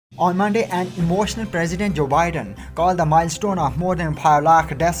On Monday, an emotional President Joe Biden called the milestone of more than 5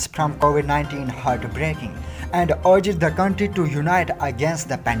 lakh deaths from Covid-19 heartbreaking and urged the country to unite against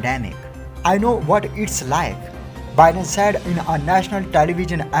the pandemic. "I know what it's like," Biden said in a national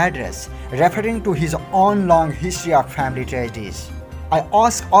television address, referring to his own long history of family tragedies. "I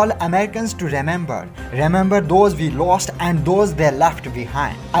ask all Americans to remember those we lost and those they left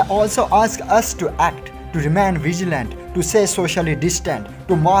behind. I also ask us to act, to remain vigilant, to stay socially distant,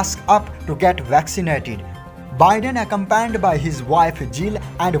 to mask up, to get vaccinated." Biden, accompanied by his wife Jill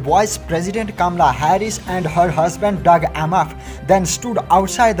and Vice President Kamala Harris and her husband Doug Emhoff, then stood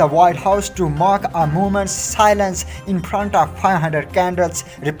outside the White House to mark a moment's silence in front of 500 candles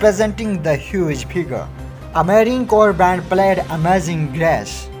representing the huge figure. A Marine Corps band played Amazing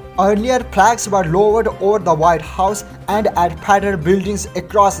Grace. Earlier, flags were lowered over the White House and at federal buildings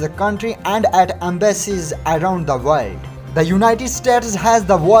across the country and at embassies around the world. The United States has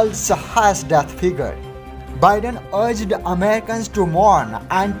the world's highest death figure. Biden urged Americans to mourn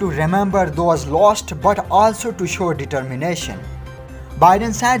and to remember those lost, but also to show determination.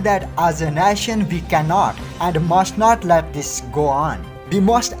 Biden said that as a nation we cannot and must not let this go on. We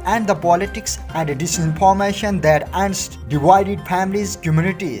must end the politics and disinformation that ends divided families,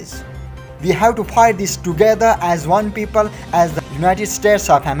 communities. We have to fight this together as one people, as the United States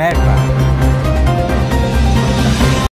of America.